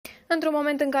Într-un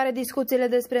moment în care discuțiile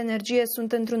despre energie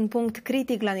sunt într-un punct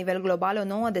critic la nivel global, o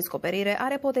nouă descoperire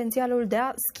are potențialul de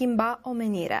a schimba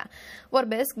omenirea.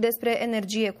 Vorbesc despre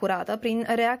energie curată prin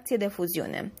reacție de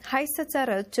fuziune. Hai să-ți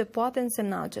arăt ce poate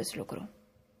însemna acest lucru.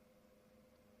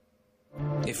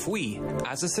 If we,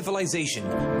 as a civilization,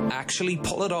 actually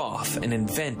pull it off and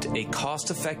invent a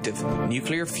cost-effective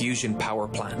nuclear fusion power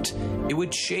plant, it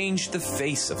would change the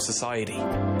face of society.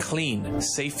 Clean,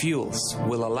 safe fuels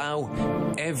will allow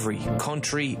every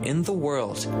country in the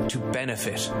world to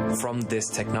benefit from this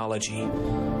technology,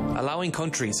 allowing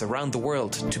countries around the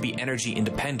world to be energy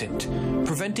independent,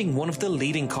 preventing one of the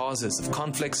leading causes of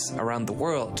conflicts around the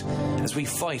world as we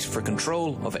fight for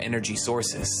control of energy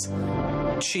sources.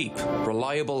 Cheap,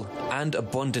 reliable, and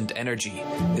abundant energy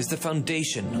is the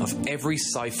foundation of every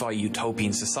sci-fi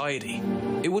utopian society.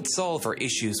 It would solve our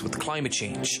issues with climate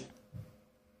change.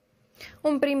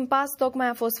 Un prim pas tocmai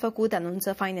a fost făcut,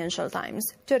 anunță Financial Times.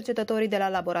 Cercetătorii de la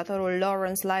laboratorul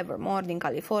Lawrence Livermore din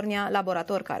California,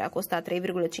 laborator care a costat 3,5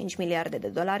 miliarde de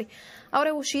dolari, au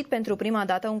reușit pentru prima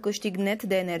dată un câștig net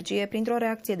de energie printr-o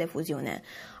reacție de fuziune.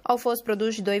 Au fost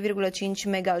produși 2,5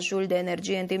 megajuli de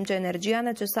energie, în timp ce energia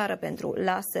necesară pentru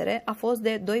lasere a fost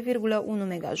de 2,1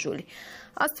 megajuli.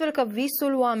 Astfel că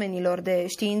visul oamenilor de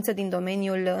știință din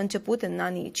domeniul început în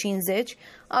anii 50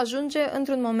 ajunge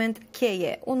într-un moment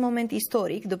cheie, un moment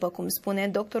istoric, după cum spune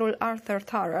doctorul Arthur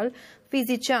Tyrrell,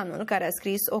 fizicianul care a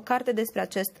scris o carte despre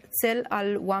acest cel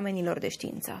al oamenilor de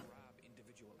știință.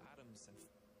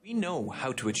 We know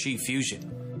how to achieve fusion.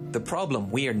 The problem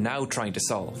we are now trying to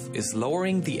solve is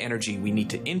lowering the energy we need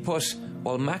to input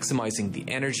while maximizing the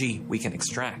energy we can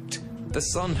extract. The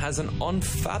sun has an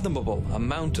unfathomable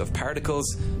amount of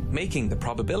particles, making the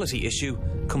probability issue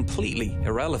completely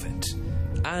irrelevant,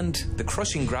 and the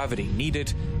crushing gravity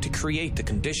needed to create the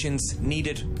conditions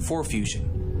needed for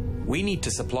fusion. We need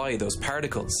to supply those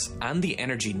particles and the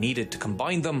energy needed to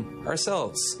combine them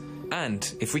ourselves.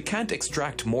 And if we can't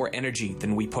extract more energy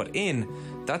than we put in,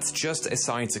 that's just a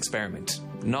science experiment,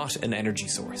 not an energy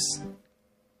source.